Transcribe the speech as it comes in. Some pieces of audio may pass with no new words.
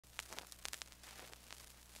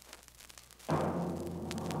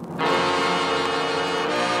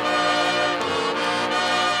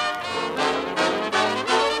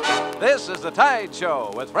This is The Tide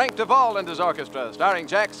Show with Frank Duvall and his orchestra, starring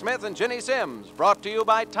Jack Smith and Ginny Sims, brought to you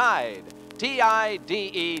by Tide,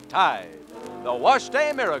 T-I-D-E, Tide, the wash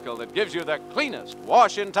day miracle that gives you the cleanest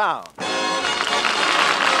wash in town. Well,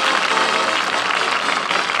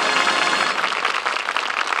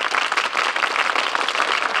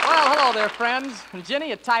 hello there, friends. And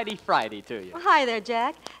Ginny, a tidy Friday to you. Hi there,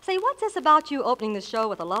 Jack. Say, what's this about you opening the show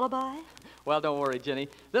with a lullaby? Well, don't worry, Ginny.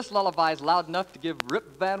 This lullaby's loud enough to give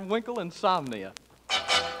Rip Van Winkle insomnia.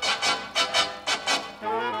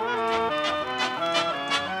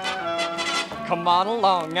 Come on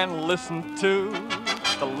along and listen to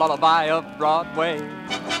the Lullaby of Broadway,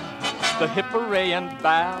 the hip hooray and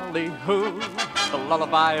ballyhoo, the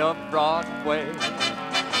Lullaby of Broadway,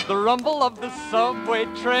 the rumble of the subway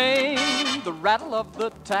train, the rattle of the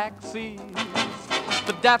taxis,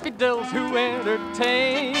 the daffodils who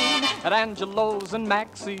entertain at Angelo's and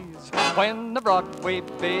Maxie's. When the Broadway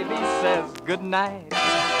baby says goodnight,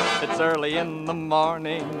 it's early in the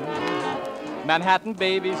morning. Manhattan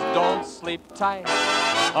babies don't sleep tight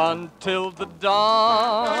until the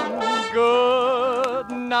dawn. Good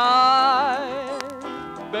night,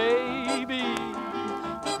 baby.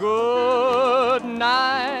 Good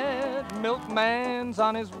night, milkman's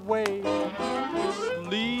on his way.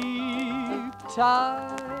 Sleep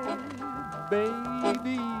tight,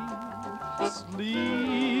 baby.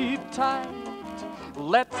 Sleep tight.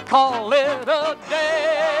 Let's call it a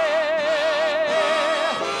day.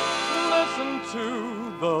 Listen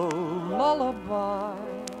to the lullaby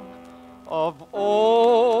of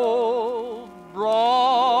old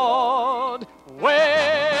Broadway.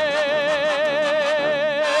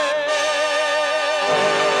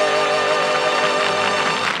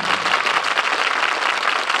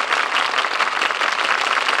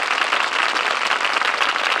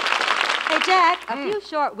 Hey, Jack, a few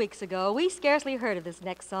short weeks ago, we scarcely heard of this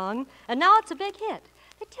next song, and now it's a big hit.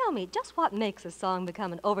 Hey, tell me, just what makes a song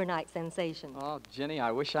become an overnight sensation? Oh, Ginny,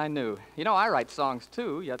 I wish I knew. You know, I write songs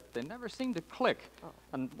too, yet they never seem to click.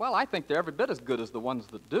 And, well, I think they're every bit as good as the ones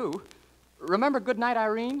that do. Remember Good Night,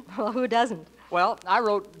 Irene? Well, who doesn't? Well, I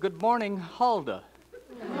wrote Good Morning, Huldah.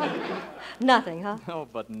 Nothing, huh? Oh,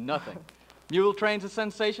 but nothing. Mule Train's a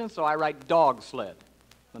sensation, so I write Dog Sled.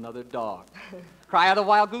 Another dog. Cry of the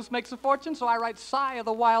Wild Goose makes a fortune, so I write Sigh of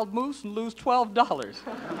the Wild Moose and lose $12.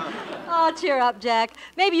 Oh, cheer up, Jack.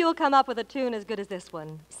 Maybe you'll come up with a tune as good as this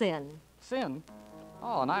one, Sin. Sin?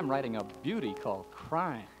 Oh, and I'm writing a beauty called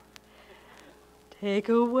Crime. Take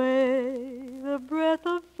away the breath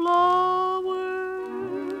of flowers,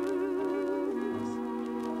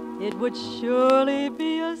 it would surely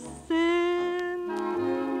be a sin.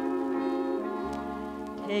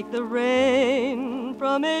 Take the rain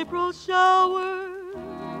from April showers,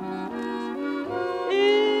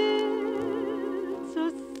 it's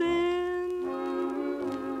a sin.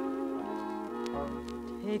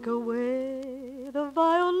 Take away the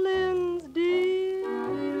violins, dear,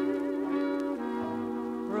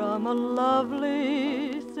 from a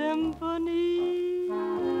lovely symphony,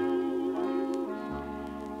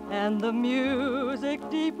 and the music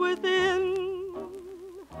deep within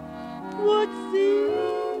would cease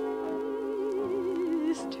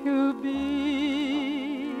to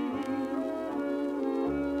be.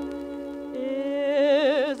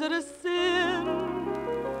 Is it a sin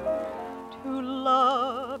to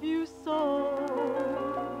love you so,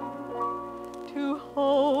 to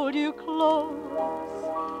hold you close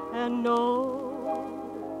and know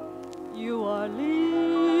you are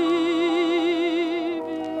leaving?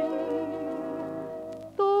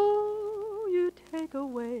 Though you take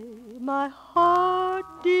away my heart,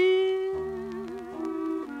 dear,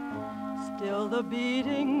 still the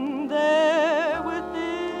beating there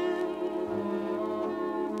within,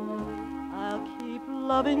 I'll keep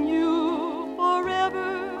loving you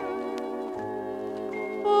forever,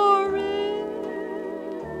 for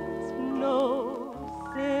it's no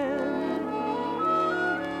sin.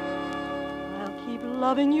 I'll keep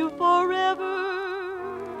loving you forever,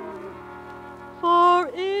 for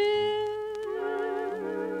it's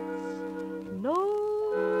no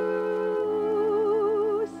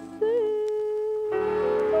sin.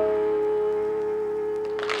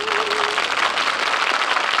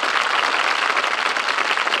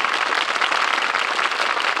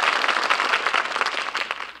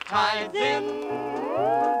 Tide's in,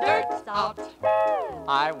 dirt's out,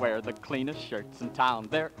 I wear the cleanest shirts in town,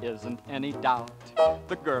 there isn't any doubt.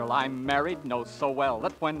 The girl I married knows so well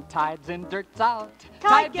that when Tide's in, dirt's out.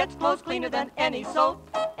 Tide gets clothes cleaner than any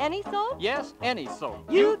soap. Any soap? Yes, any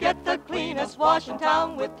soap. You get the cleanest wash in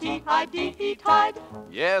town with T-I-D-E, Tide.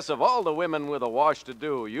 Yes, of all the women with a wash to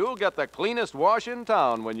do, you'll get the cleanest wash in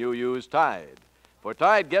town when you use Tide. For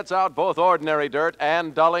Tide gets out both ordinary dirt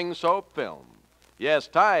and dulling soap film. Yes,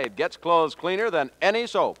 Tide gets clothes cleaner than any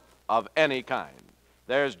soap of any kind.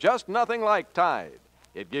 There's just nothing like Tide.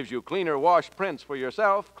 It gives you cleaner wash prints for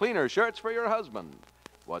yourself, cleaner shirts for your husband.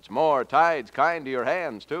 What's more, Tide's kind to your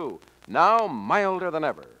hands, too. Now milder than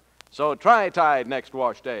ever. So try Tide next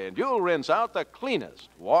wash day, and you'll rinse out the cleanest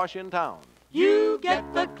wash in town. You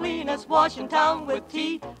get the cleanest wash in town with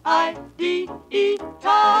T-I-D-E,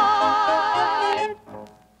 Tide.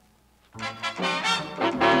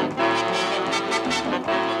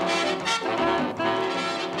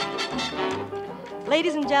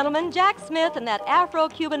 Ladies and gentlemen, Jack Smith and that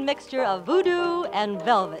Afro-Cuban mixture of voodoo and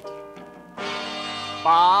velvet.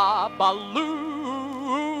 Babalu,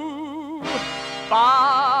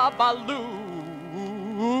 Babalu,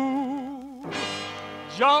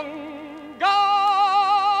 Jungle,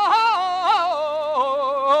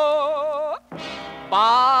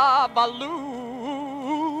 Babalu,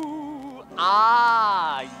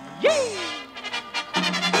 ah, yeah.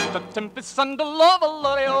 The tempest and the love of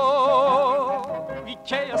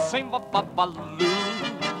che sembra Babalu.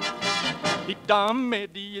 I damme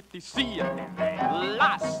di ti sia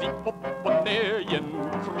la si popponerian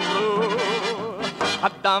crew.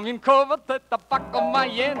 Adam in cover te tapaco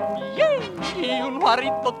maien, un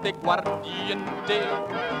guarito de guardiente.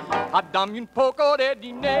 Adam un poco de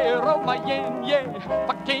dinero maien,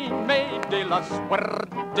 pa que me de la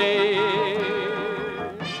suerte.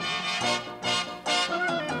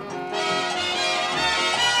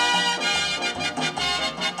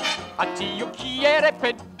 A ti yo quiere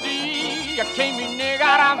pedir que mi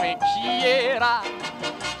negara me quiera,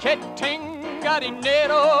 que tenga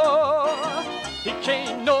dinero y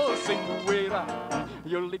que no se muera.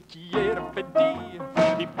 Yo le quiero pedir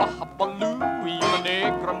y Babalu y una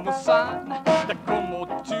negra musana, de como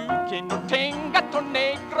tú que no tenga tu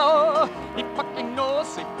negro y pa' que no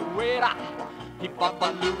se muera. Y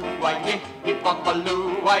Babalu, ay, y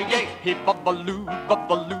Babalu, ay, y Babalu,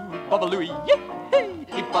 Babalu, Babalu, yeah.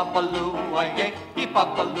 He Babalu, ay, he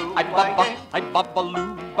Babalu, ay,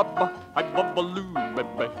 Babalu, Baba, ay, Babalu,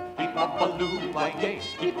 baby. He Babalu, ay,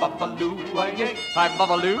 he Babalu, ay,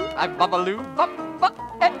 ay, Babalu, Baba,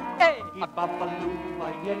 eh, eh. He Babalu,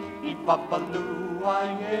 ay, he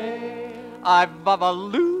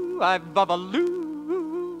Babalu, ay, Babalu,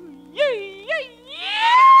 yeah, yeah,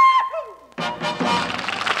 yeah.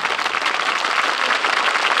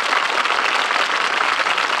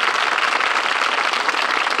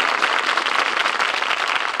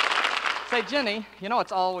 Say, Ginny, you know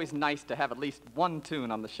it's always nice to have at least one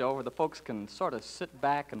tune on the show where the folks can sort of sit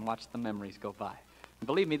back and watch the memories go by. And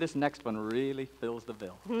believe me, this next one really fills the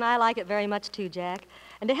bill. I like it very much too, Jack.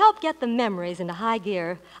 And to help get the memories into high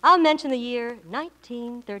gear, I'll mention the year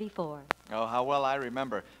 1934. Oh, how well I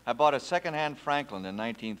remember. I bought a second-hand Franklin in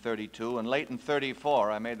 1932, and late in 34,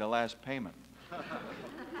 I made the last payment.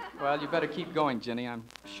 Well, you better keep going, Ginny. I'm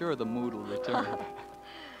sure the mood will return.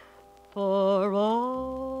 For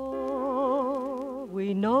all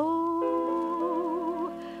we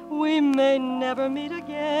know, we may never meet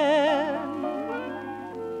again.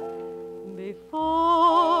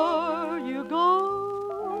 Before you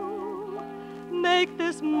go, make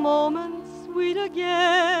this moment sweet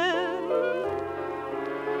again.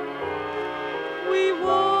 We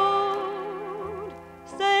won't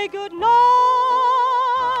say goodnight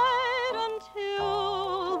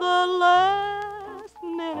until the last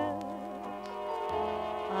minute.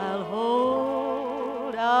 I'll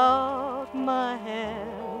hold out my hand,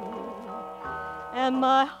 and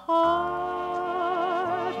my heart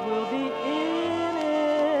will be in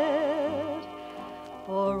it.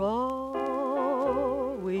 For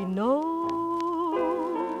all we know,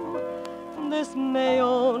 this may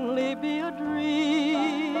only be a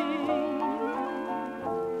dream.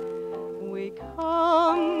 We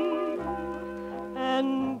come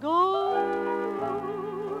and go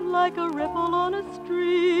like a ripple on a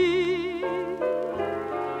stream.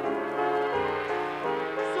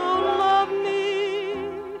 So love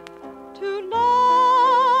me tonight.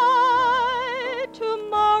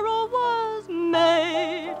 Tomorrow was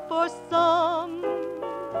made for some.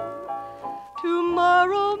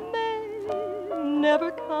 Tomorrow may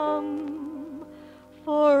never come.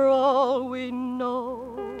 For all we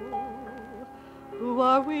know, who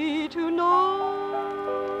are we to know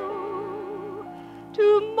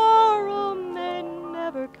tomorrow may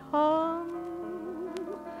never come,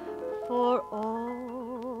 for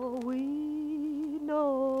all we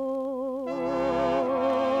know.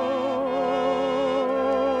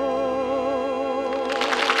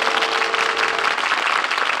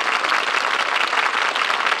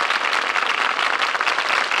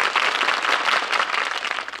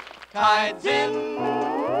 Tide's in,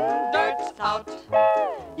 dirt's out.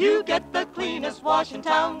 You get the cleanest wash in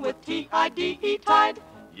town with T-I-D-E, Tide.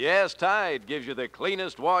 Yes, Tide gives you the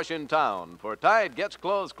cleanest wash in town, for Tide gets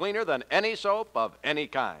clothes cleaner than any soap of any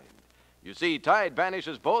kind. You see, Tide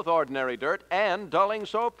banishes both ordinary dirt and dulling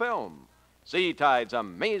soap film. See Tide's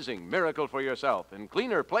amazing miracle for yourself in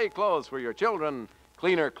cleaner play clothes for your children,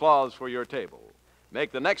 cleaner cloths for your table.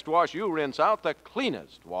 Make the next wash you rinse out the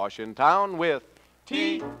cleanest wash in town with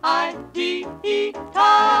T-I-D-E,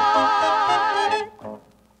 Tide.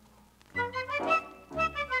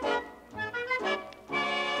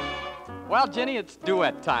 Well, Ginny, it's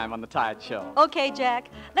duet time on the Tide Show. Okay, Jack,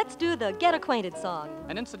 let's do the Get Acquainted song.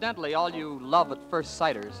 And incidentally, all you love at first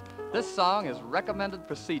sighters, this song is recommended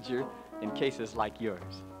procedure in cases like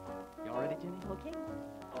yours. You all ready, Ginny? Okay.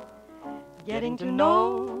 Getting to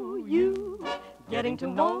know you, getting to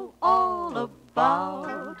know all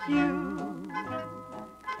about you,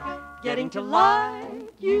 getting to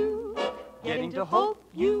like you, getting to hope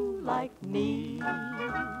you like me.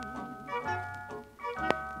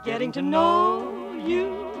 Getting to know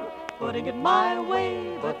you, putting it my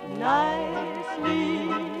way, but nicely.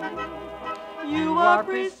 You are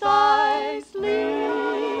precisely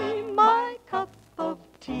my cup of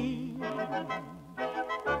tea.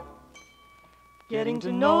 Getting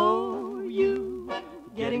to know you,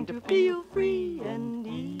 getting to feel free and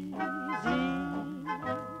easy.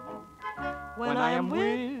 When I am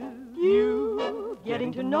with you,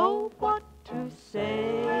 getting to know what to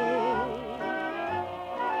say.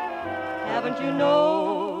 Haven't you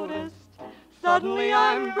noticed? Suddenly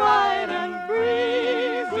I'm bright and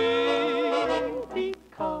breezy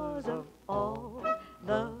because of all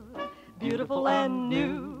the beautiful and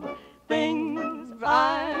new things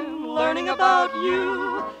I'm learning about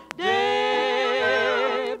you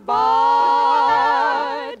day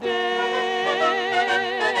by day.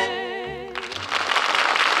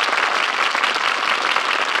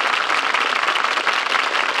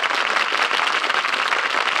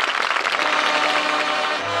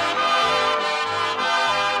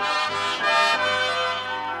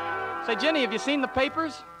 Say, Ginny, have you seen the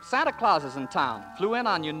papers? Santa Claus is in town. Flew in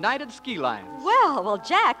on United Ski Lines. Well,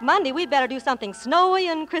 Jack, Monday we'd better do something snowy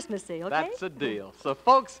and Christmassy, okay? That's a deal. So,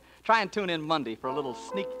 folks, try and tune in Monday for a little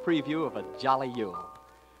sneak preview of a jolly Yule.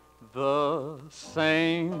 The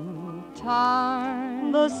same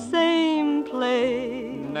time, the same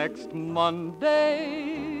place. next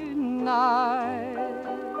Monday night.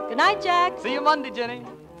 Good night, Jack. See you Monday, Ginny.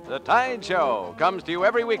 The Tide Show comes to you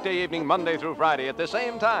every weekday evening, Monday through Friday at the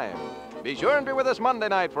same time. Be sure and be with us Monday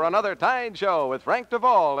night for another Tide Show with Frank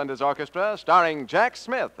Duvall and his orchestra, starring Jack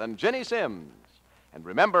Smith and Ginny Sims. And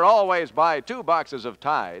remember, always buy 2 boxes of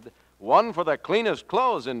Tide, one for the cleanest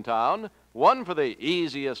clothes in town, one for the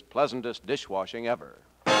easiest, pleasantest dishwashing ever.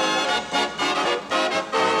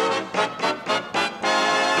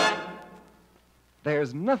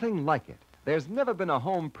 There's nothing like it. There's never been a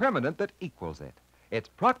home permanent that equals it. It's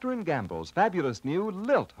Procter & Gamble's fabulous new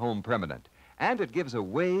Lilt Home Permanent, and it gives a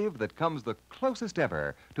wave that comes the closest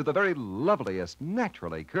ever to the very loveliest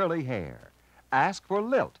naturally curly hair. Ask for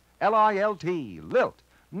Lilt, L-I-L-T, Lilt.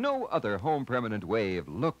 No other home permanent wave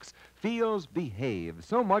looks, feels, behaves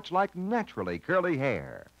so much like naturally curly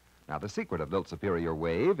hair. Now, the secret of Lilt Superior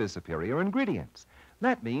Wave is superior ingredients.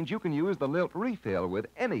 That means you can use the Lilt refill with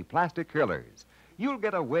any plastic curlers. You'll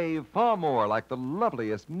get a wave far more like the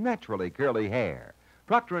loveliest naturally curly hair.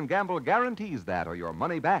 Procter & Gamble guarantees that or your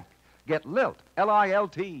money back. Get Lilt,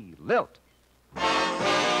 L-I-L-T, Lilt.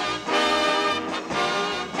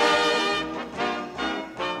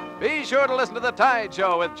 Be sure to listen to The Tide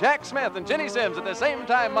Show with Jack Smith and Ginny Sims at the same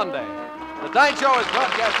time Monday. The Tide Show is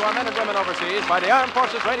broadcast to our men and women overseas by the Armed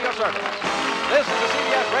Forces Radio Service. This is the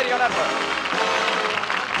CBS Radio Network.